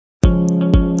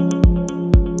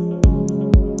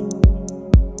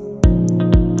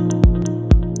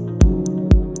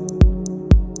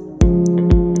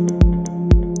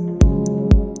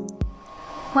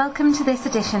Welcome to this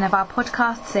edition of our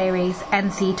podcast series,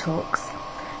 NCTalks.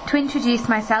 To introduce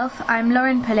myself, I'm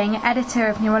Lauren Pulling, editor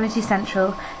of Neurology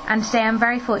Central, and today I'm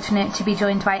very fortunate to be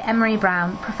joined by Emery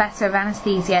Brown, Professor of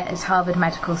Anesthesia at Harvard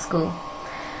Medical School.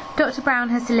 Dr. Brown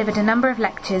has delivered a number of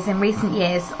lectures in recent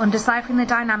years on deciphering the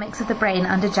dynamics of the brain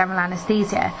under general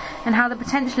anaesthesia and how the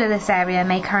potential of this area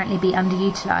may currently be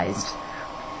underutilised.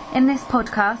 In this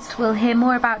podcast, we'll hear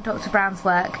more about Dr. Brown's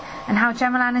work and how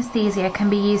general anaesthesia can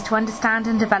be used to understand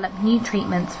and develop new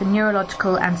treatments for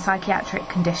neurological and psychiatric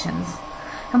conditions.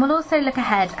 And we'll also look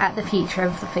ahead at the future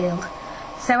of the field.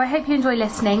 So I hope you enjoy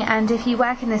listening, and if you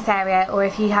work in this area or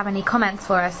if you have any comments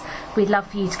for us, we'd love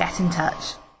for you to get in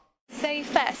touch. So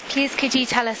first, please could you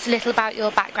tell us a little about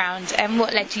your background and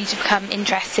what led you to become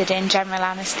interested in general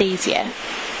anaesthesia?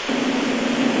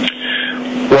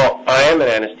 Well, I am an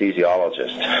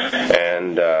anesthesiologist,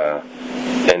 and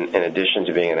in addition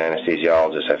to being an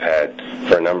anesthesiologist, I've had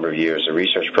for a number of years a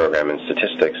research program in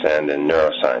statistics and in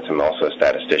neuroscience. I'm also a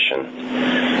statistician.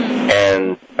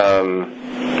 And,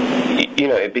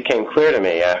 it became clear to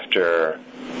me after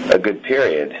a good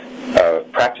period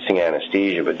of practicing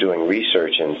anesthesia but doing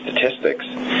research in statistics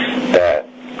that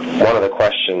one of the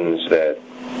questions that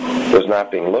was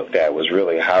not being looked at was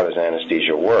really how does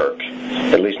anesthesia work,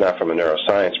 at least not from a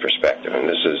neuroscience perspective. And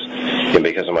this is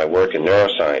because of my work in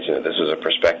neuroscience, this was a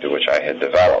perspective which I had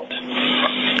developed.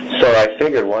 So I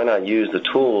figured why not use the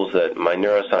tools that my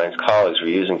neuroscience colleagues were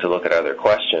using to look at other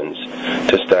questions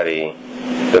to study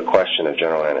the question of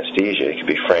general anesthesia. It could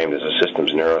be framed as a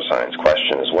systems neuroscience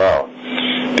question as well.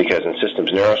 Because in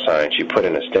systems neuroscience, you put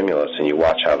in a stimulus and you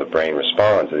watch how the brain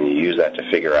responds, and you use that to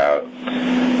figure out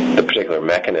the particular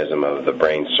mechanism of the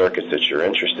brain circuits that you're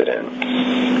interested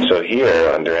in. So here,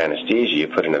 under anesthesia, you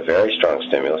put in a very strong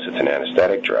stimulus. It's an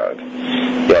anesthetic drug.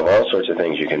 You have all sorts of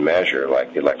things you can measure,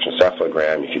 like the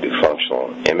electroencephalogram. You could do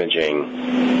functional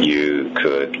imaging. You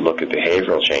could look at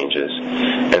behavioral changes.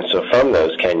 And so from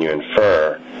those, can you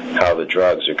infer how the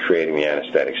drugs are creating the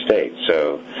anesthetic state?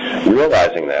 So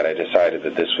realizing that, I decided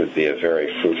that this would be a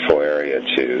very fruitful area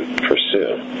to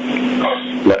pursue.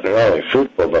 Not only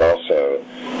fruitful, but also,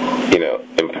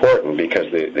 important,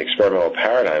 because the experimental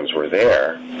paradigms were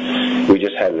there. We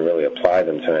just hadn't really applied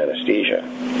them to anesthesia.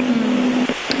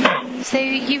 So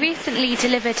you recently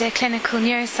delivered a clinical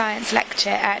neuroscience lecture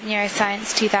at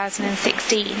Neuroscience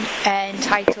 2016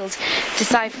 entitled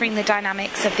Deciphering the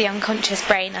Dynamics of the Unconscious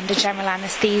Brain Under General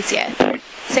Anaesthesia.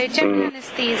 So general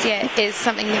anaesthesia is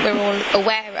something that we're all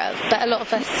aware of, but a lot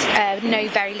of us know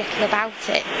very little about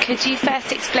it. Could you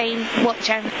first explain what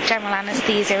general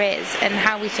anaesthesia is and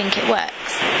how we think it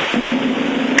works?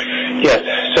 Yes,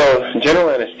 so general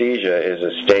anesthesia is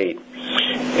a state,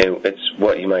 and it's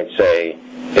what you might say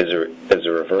is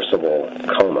a reversible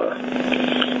coma.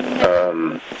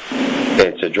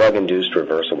 It's a drug-induced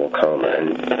reversible coma,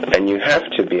 and you have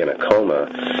to be in a coma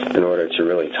in order to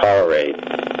really tolerate,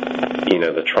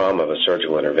 the trauma of a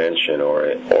surgical intervention or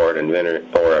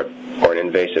an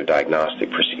invasive diagnostic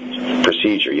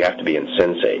procedure. You have to be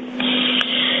insensate,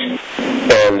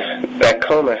 and that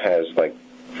coma has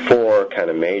four kind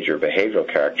of major behavioral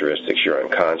characteristics. You're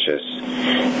unconscious,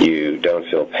 you don't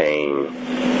feel pain,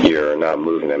 you're not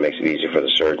moving, that makes it easy for the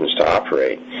surgeons to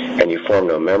operate, and you form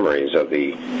no memories of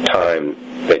the time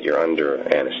that you're under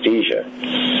anesthesia.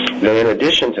 Then in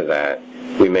addition to that,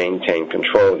 we maintain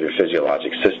control of your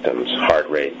physiologic systems, heart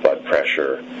rate, blood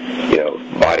pressure,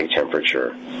 body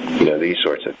temperature, these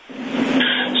sorts of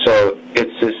things. So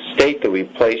it's this state that we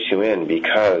place you in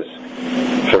because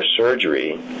for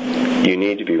surgery, you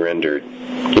need to be rendered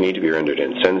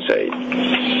insensate.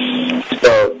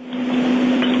 So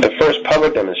the first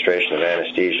public demonstration of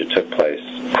anesthesia took place,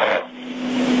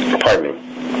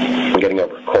 I'm getting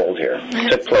over a cold here,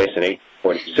 took place in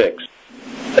 1846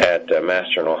 at Mass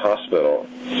General Hospital,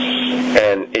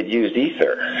 and it used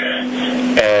ether,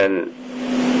 and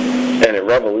it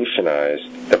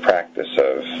revolutionized the practice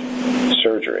of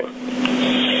surgery.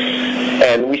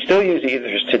 And we still use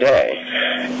ethers today.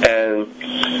 And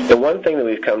the one thing that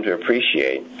we've come to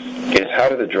appreciate is how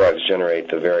do the drugs generate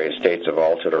the various states of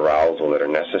altered arousal that are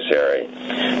necessary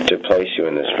to place you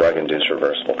in this drug-induced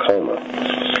reversible coma.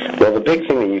 Well, the big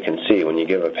thing that you can see when you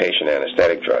give a patient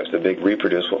anesthetic drugs, the big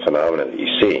reproducible phenomenon that you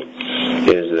see,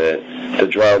 is that the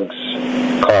drugs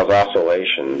cause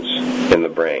oscillations in the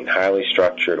brain, highly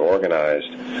structured,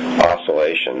 organized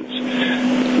oscillations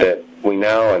that we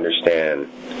now understand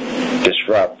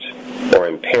disrupt or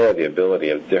impair the ability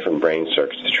of different brain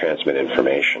circuits to transmit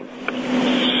information.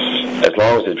 As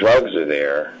long as the drugs are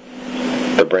there,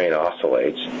 the brain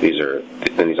oscillates. These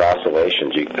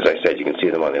oscillations, as I said, you can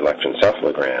see them on the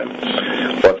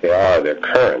electroencephalogram. What they are, they're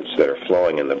currents that are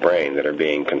flowing in the brain that are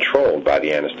being controlled by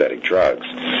the anesthetic drugs,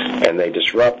 and they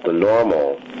disrupt the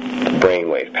normal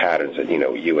brainwave patterns that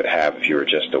you would have if you were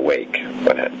just awake.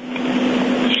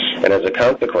 And as a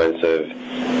consequence of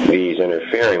these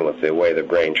interfering with the way the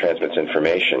brain transmits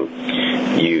information,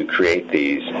 you create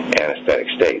these anesthetic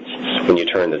states. When you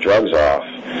turn the drugs off,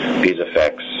 these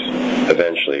effects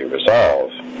eventually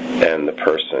resolve, and the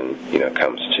person,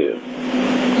 comes to.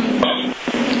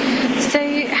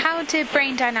 So how do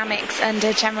brain dynamics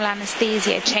under general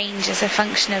anesthesia change as a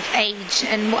function of age,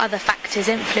 and what other factors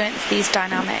influence these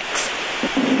dynamics?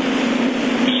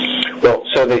 Well,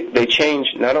 so they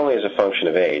change not only as a function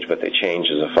of age, but they change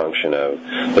as a function of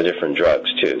the different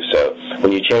drugs, too. So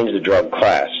when you change the drug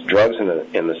class, drugs in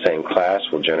the same class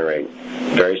will generate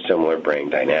very similar brain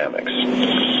dynamics.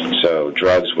 So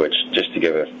drugs which, just to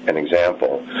give an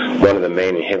example, one of the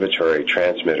main inhibitory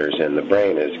transmitters in the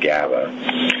brain is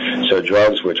GABA. So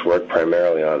drugs which work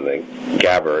primarily on the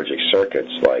GABAergic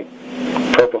circuits, like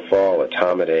propofol,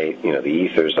 etomidate, the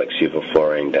ethers like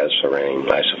sevoflurane, desflurane,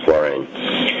 isoflurane,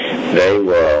 they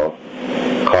will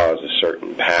cause a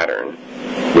certain pattern,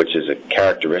 which is a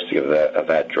characteristic of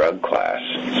that drug class.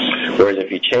 Whereas if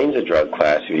you change the drug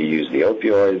class, if you use the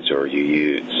opioids or you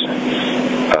use,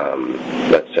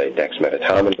 let's say,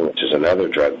 dexmedetomidine, which is another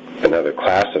another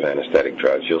class of anesthetic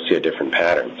drugs, you'll see a different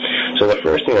pattern. So the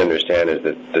first thing to understand is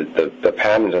that the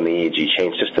patterns on the EEG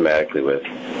change systematically with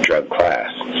drug class.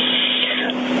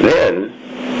 Then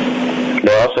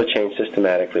they also change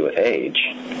systematically with age.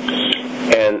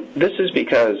 And this is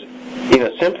because,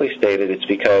 simply stated, it's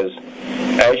because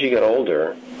as you get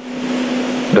older,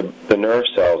 the nerve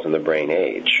cells in the brain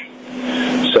age.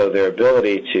 So their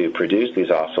ability to produce these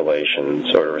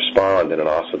oscillations or to respond in an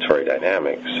oscillatory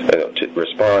dynamics, to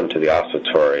respond to the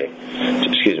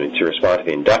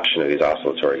induction of these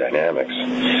oscillatory dynamics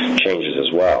changes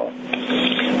as well.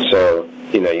 So,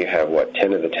 you have,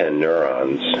 10 of the 10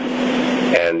 neurons,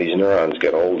 and these neurons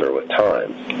get older with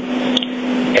time.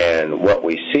 And what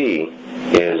we see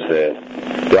is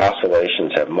that the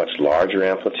oscillations have much larger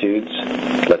amplitudes,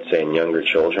 let's say in younger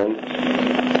children.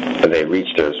 And they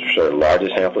reach their sort of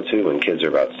largest amplitude when kids are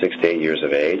about 6 to 8 years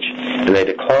of age, and they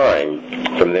decline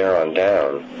from there on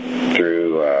down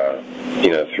through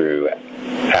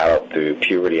through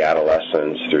puberty,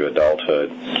 adolescence, through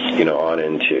adulthood, on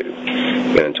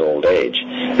into old age.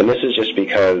 And this is just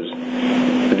because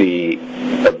the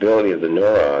ability of the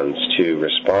neurons to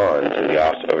respond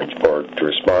to or to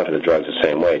respond to the drugs the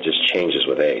same way just changes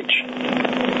with age.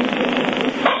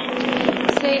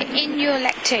 So in your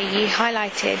lecture you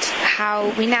highlighted how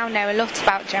we now know a lot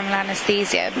about general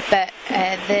anesthesia, but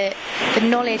the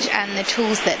knowledge and the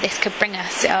tools that this could bring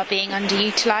us are being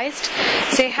underutilised.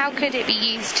 So how could it be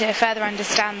used to further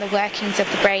understand the workings of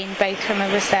the brain, both from a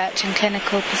research and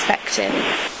clinical perspective?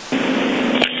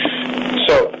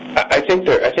 So I think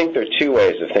there are two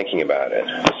ways of thinking about it.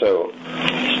 So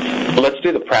let's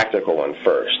do the practical one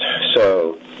first.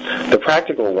 So the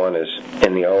practical one is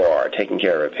in the OR, taking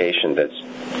care of a patient that's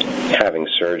having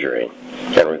surgery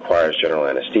and requires general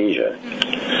anesthesia.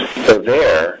 So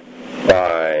there,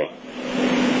 by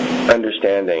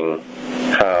understanding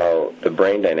how the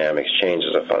brain dynamics change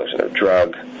as a function of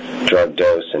drug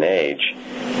dose, and age,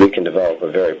 we can develop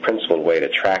a very principled way to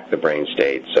track the brain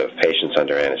states of patients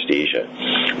under anesthesia,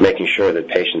 making sure that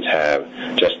patients have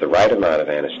just the right amount of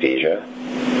anesthesia,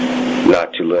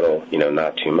 not too little,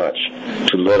 not too much.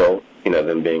 Too little,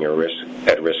 them being at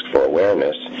risk for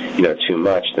awareness, too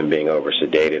much, them being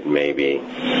over-sedated, maybe,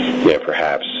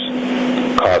 perhaps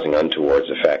causing untoward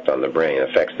effect on the brain,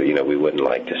 effects that, we wouldn't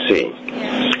like to see.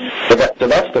 So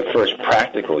that's the first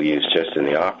practical use just in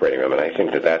the operating room, and I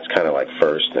think that's kind of like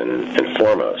first and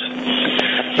foremost.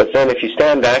 But then if you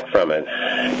stand back from it,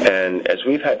 and as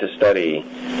we've had to study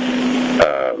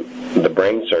the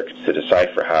brain circuits to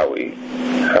decipher how we've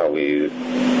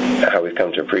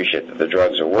come to appreciate that the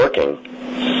drugs are working,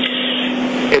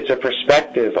 it's a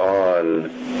perspective on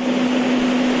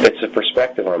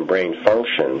brain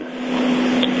function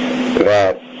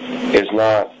that is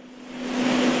not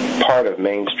part of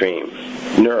mainstream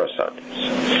neuroscience.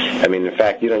 I mean, in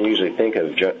fact, you don't usually think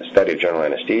of study of general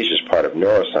anesthesia as part of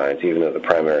neuroscience, even though the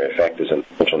primary effect is in the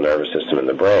central nervous system in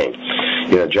the brain.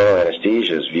 General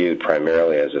anesthesia is viewed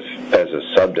primarily as a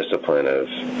subdiscipline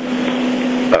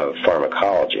of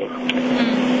pharmacology.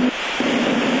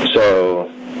 So,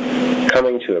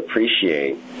 coming to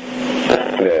appreciate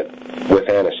that with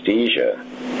anesthesia,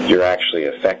 you're actually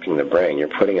affecting the brain, you're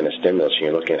putting in a stimulus and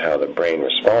you're looking at how the brain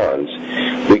responds,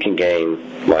 we can gain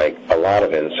like a lot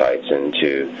of insights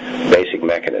into basic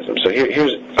mechanisms. So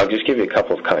I'll just give you a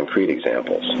couple of concrete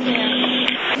examples.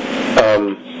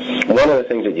 One of the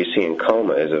things that you see in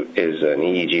coma is an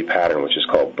EEG pattern which is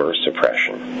called burst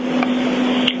suppression.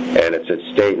 And it's a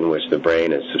state in which the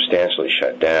brain is substantially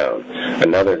shut down.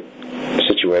 Another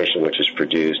situation which is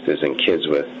produced is in kids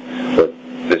with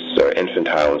this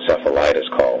infantile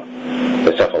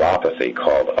encephalopathy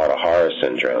called Ohtahara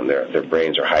syndrome. Their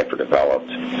brains are hyperdeveloped.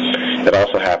 It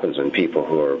also happens in people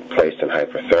who are placed in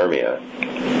hyperthermia.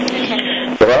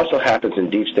 It also happens in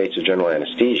deep states of general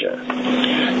anesthesia.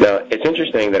 Now, it's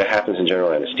interesting that it happens in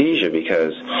general anesthesia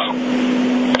because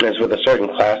it's with a certain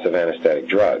class of anesthetic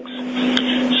drugs.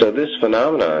 So this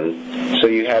phenomenon, so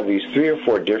you have these 3 or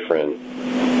 4 different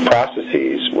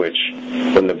processes which,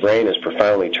 when the brain is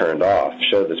profoundly turned off,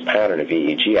 show this pattern of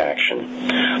EEG action.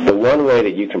 The one way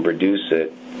that you can produce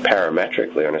it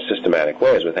parametrically or in a systematic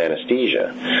way is with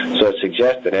anesthesia. So it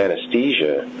suggests that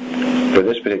anesthesia for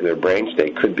this particular brain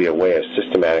state could be a way of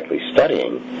systematically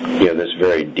studying, this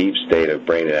very deep state of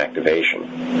brain inactivation.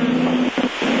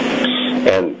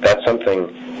 And that's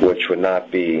something which would not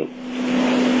be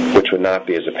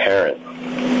as apparent,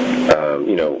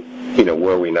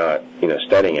 were we not,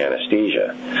 studying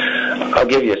anesthesia. I'll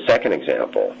give you a second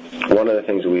example. One of the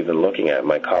things that we've been looking at,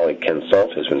 my colleague Ken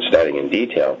Sult has been studying in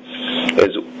detail,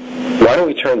 is why don't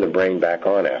we turn the brain back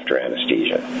on after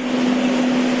anesthesia?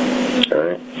 All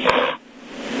right.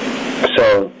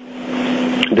 So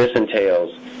this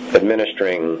entails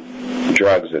administering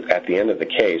drugs that at the end of the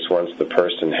case, once the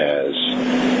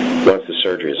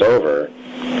surgery is over,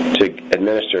 to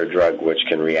administer a drug which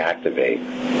can reactivate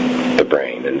the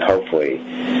brain, and hopefully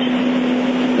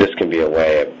this can be a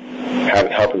way of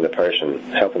helping the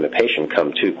patient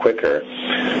come to quicker,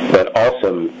 but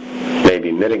also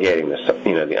maybe mitigating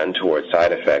the untoward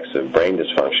side effects of brain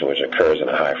dysfunction which occurs in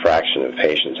a high fraction of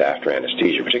patients after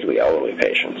anesthesia, particularly elderly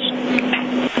patients.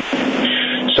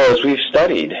 So as we've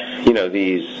studied,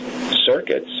 these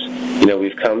circuits,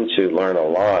 we've come to learn a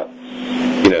lot.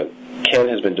 Ken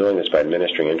has been doing this by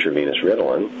administering intravenous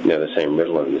Ritalin, the same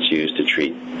Ritalin that's used to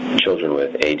treat children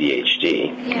with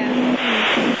ADHD. Yeah.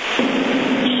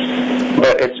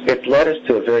 But it's led us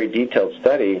to a very detailed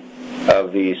study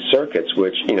of these circuits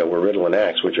which, were Ritalin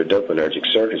acts, which are dopaminergic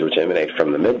circuits which emanate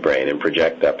from the midbrain and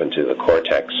project up into the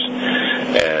cortex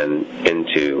and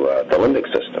into the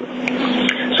limbic system.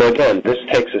 So again, this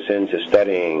takes us into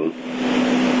studying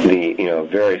the,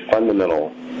 very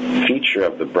fundamental feature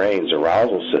of the brain's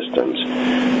arousal systems,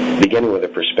 beginning with a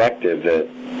perspective that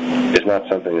is not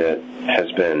something that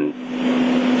has been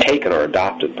taken or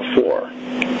adopted before.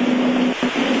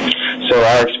 So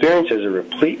our experiences are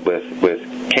replete with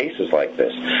cases like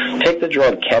this. Take the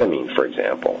drug ketamine, for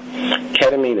example.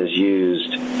 Ketamine is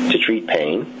used to treat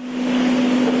pain.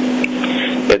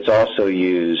 It's also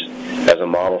used as a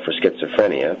model for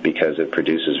schizophrenia because it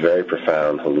produces very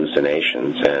profound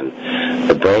hallucinations, and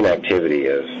the brain activity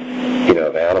of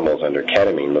animals under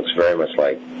ketamine looks very much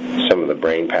like some of the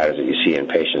brain patterns that you see in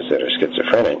patients that are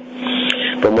schizophrenic.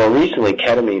 But more recently,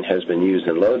 ketamine has been used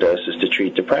in low doses to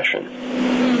treat depression.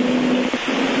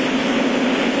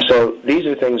 So these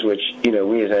are things which,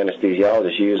 we as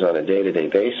anesthesiologists use on a day-to-day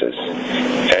basis,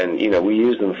 and, we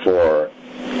use them for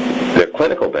their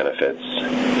clinical benefits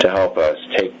to help us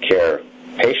take care of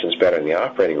patients better in the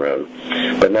operating room.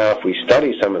 But now if we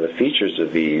study some of the features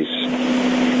of these,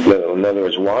 in other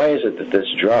words, why is it that this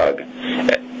drug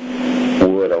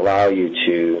would allow you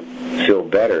to feel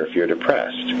better if you're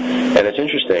depressed? And it's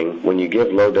interesting, when you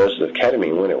give low doses of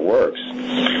ketamine, when it works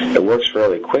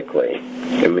fairly quickly.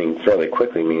 Fairly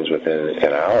quickly means within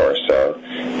an hour or so,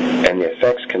 and the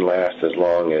effects can last as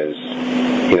long as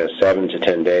 7 to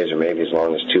 10 days, or maybe as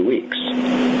long as 2 weeks.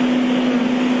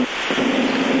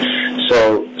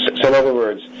 So in other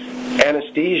words,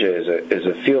 anesthesia is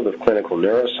a field of clinical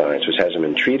neuroscience which hasn't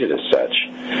been treated as such,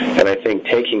 and I think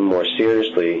taking more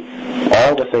seriously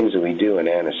all the things that we do in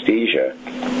anesthesia,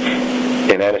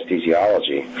 in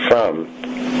anesthesiology, from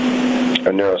a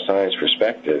neuroscience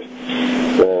perspective,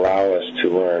 will allow us to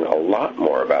learn a lot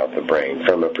more about the brain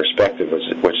from a perspective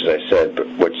which as I said,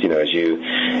 which, as you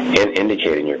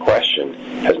indicate in your question,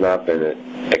 has not been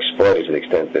exploited to the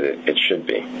extent that it should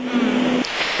be.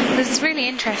 This is really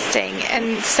interesting.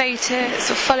 And so to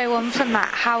sort of follow on from that,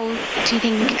 how do you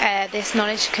think this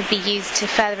knowledge could be used to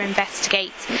further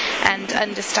investigate and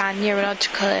understand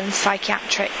neurological and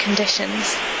psychiatric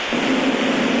conditions?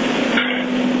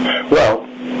 Well,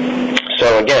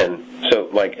 so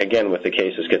like, again, with the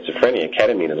case of schizophrenia,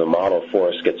 ketamine is a model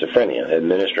for schizophrenia,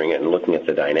 administering it and looking at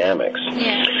the dynamics.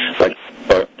 Yeah. Like,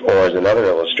 or as another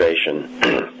illustration,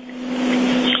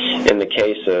 in the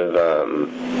case of,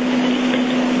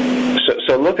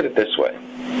 so look at it this way.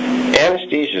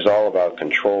 Anesthesia is all about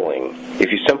controlling.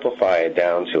 If you simplify it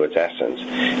down to its essence,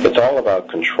 it's all about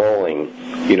controlling,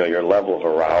 your level of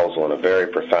arousal in a very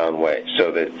profound way,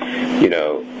 so that,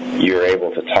 you're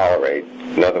able to tolerate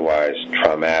an otherwise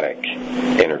traumatic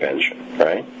intervention,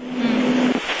 right?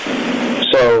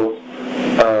 So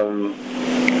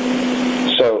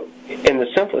in the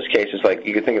simplest cases, like,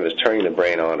 you could think of it as turning the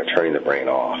brain on or turning the brain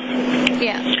off.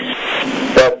 Yeah.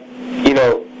 But,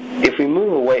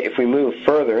 if we move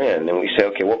further in and we say,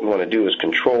 okay, what we want to do is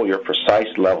control your precise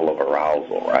level of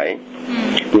arousal, right?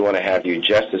 We want to have you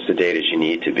just as sedated as you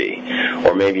need to be,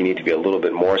 or maybe you need to be a little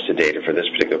bit more sedated for this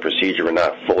particular procedure. We're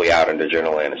not fully out into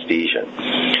general anesthesia.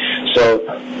 So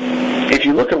if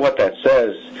you look at what that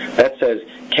says,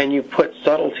 can you put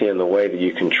subtlety in the way that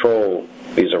you control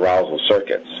these arousal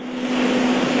circuits?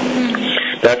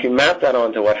 Now, if you map that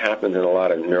onto what happens in a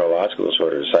lot of neurological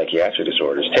disorders, psychiatric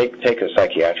disorders, take a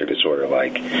psychiatric disorder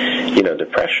like,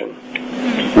 depression.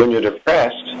 When you're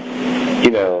depressed,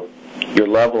 your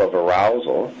level of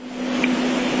arousal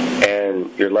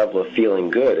and your level of feeling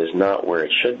good is not where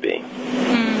it should be.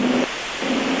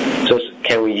 So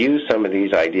can we use some of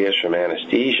these ideas from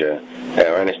anesthesia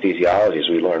or anesthesiology as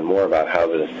we learn more about how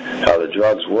the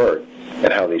drugs work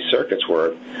and how these circuits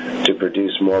work to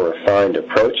produce more refined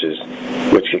approaches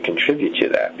which could contribute to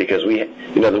that? Because we're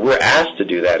asked to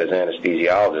do that as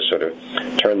anesthesiologists, sort of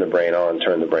turn the brain on,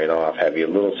 turn the brain off, have you a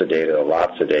little sedated, a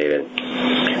lot sedated.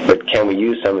 But can we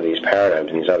use some of these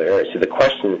paradigms in these other areas? See, the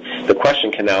question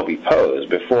can now be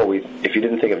posed. If you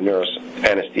didn't think of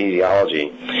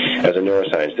anesthesiology as a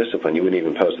neuroscience discipline, you wouldn't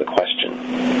even pose the question.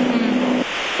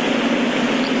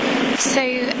 So,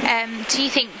 do you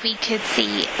think we could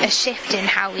see a shift in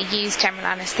how we use general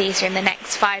anaesthesia in the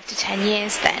next 5 to 10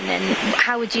 years then? And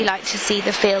how would you like to see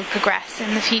the field progress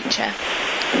in the future?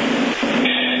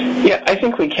 Yeah, I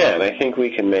think we can. I think we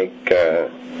can make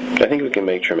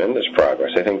tremendous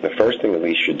progress. I think the first thing that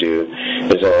we should do,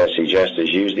 as I suggest, is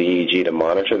use the EEG to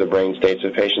monitor the brain states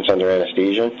of patients under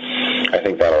anesthesia. I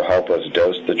think that will help us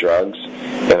dose the drugs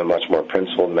in a much more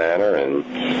principled manner and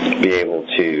be able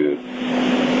to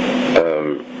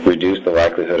reduce the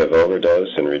likelihood of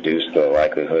overdose and reduce the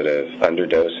likelihood of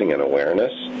underdosing and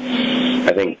awareness.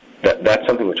 I think that's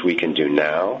something which we can do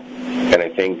now. And I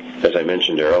think, as I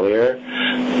mentioned earlier,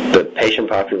 the patient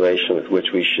population with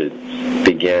which we should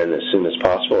begin as soon as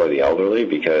possible are the elderly,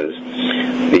 because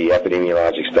the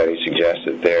epidemiologic studies suggest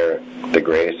that they're the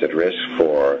greatest at risk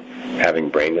for having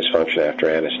brain dysfunction after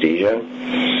anesthesia.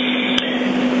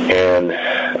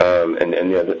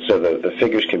 So the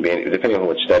figures can be, depending on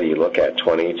which study you look at,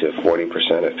 20 to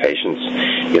 40% of patients,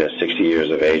 60 years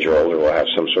of age or older will have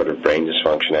some sort of brain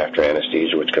dysfunction after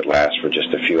anesthesia, which could last for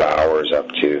just a few hours up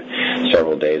to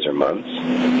several days or months.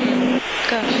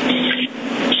 Gosh.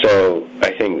 So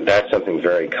I think that's something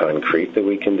very concrete that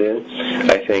we can do.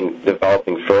 I think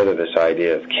developing further this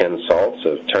idea of consults,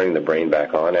 of turning the brain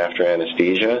back on after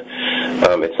anesthesia,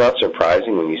 it's not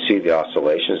surprising when you see the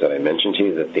oscillations that I mentioned to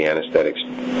you that the anesthetics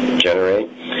generate.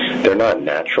 They're not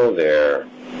natural. They're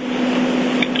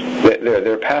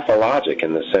pathologic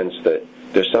in the sense that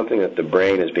there's something that the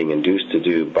brain is being induced to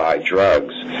do by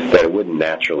drugs that it wouldn't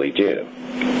naturally do.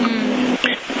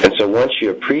 And so once you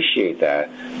appreciate that,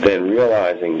 then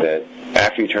realizing that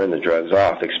after you turn the drugs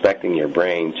off, expecting your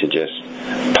brain to just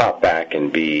pop back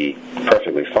and be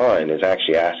perfectly fine is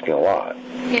actually asking a lot.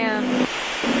 Yeah.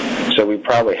 So we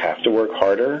probably have to work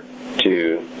harder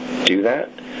to do that.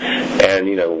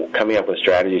 And, coming up with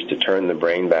strategies to turn the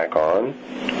brain back on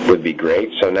would be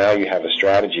great. So now you have a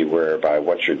strategy whereby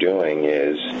what you're doing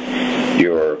is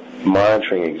you're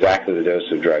monitoring exactly the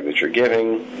dose of drug that you're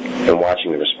giving and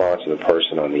watching the response of the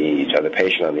person on the EEG, of the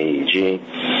patient on the EEG,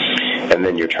 and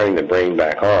then you're turning the brain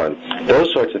back on.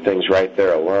 Those sorts of things right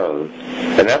there alone,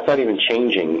 and that's not even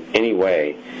changing any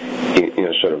way,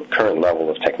 sort of current level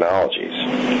of technologies.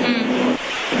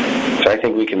 So I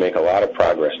think we can make a lot of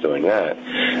progress doing that.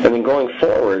 And then going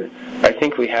forward, I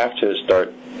think we have to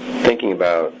start thinking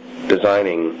about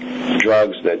designing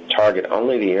drugs that target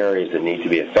only the areas that need to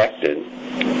be affected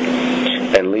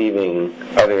and leaving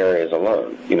other areas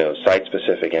alone,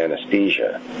 site-specific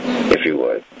anesthesia, if you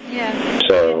would. Yeah.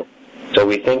 So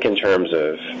we think in terms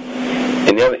of,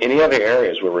 in the other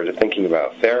areas where we're thinking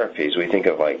about therapies, we think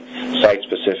of like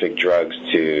site-specific drugs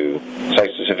to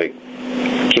site-specific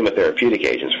chemotherapeutic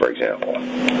agents, for example.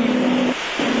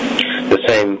 The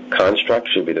same construct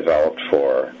should be developed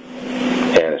for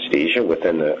anesthesia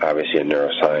within obviously a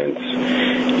neuroscience,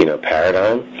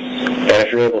 paradigm. And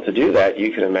if you're able to do that,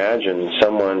 you can imagine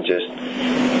someone just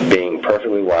being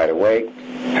perfectly wide awake,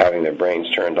 having their brains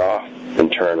turned off, and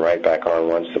turn right back on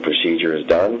once the procedure is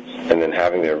done, and then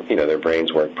having their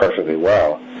brains work perfectly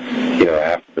well,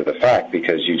 after the fact,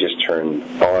 because you just turned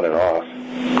on and off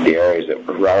the areas that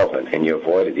were relevant, and you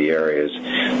avoided the areas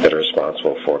that are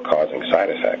responsible for causing side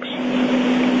effects.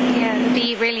 Yeah, it'd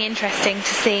be really interesting to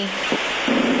see.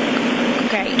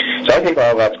 Great. So I think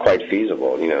all that's quite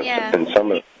feasible, and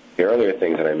some of the earlier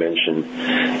things that I mentioned,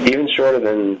 even shorter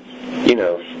than,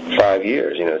 5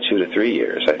 years, 2 to 3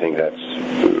 years. I think that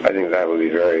would be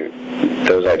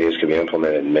those ideas could be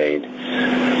implemented and made,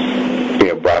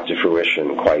 brought to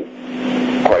fruition quite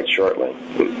shortly,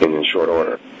 in short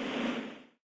order.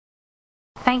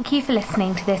 Thank you for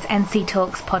listening to this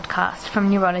NCTalks podcast from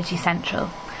Neurology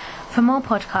Central. For more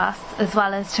podcasts, as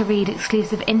well as to read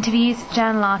exclusive interviews,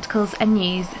 journal articles and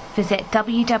news, visit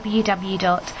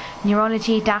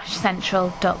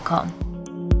www.neurology-central.com.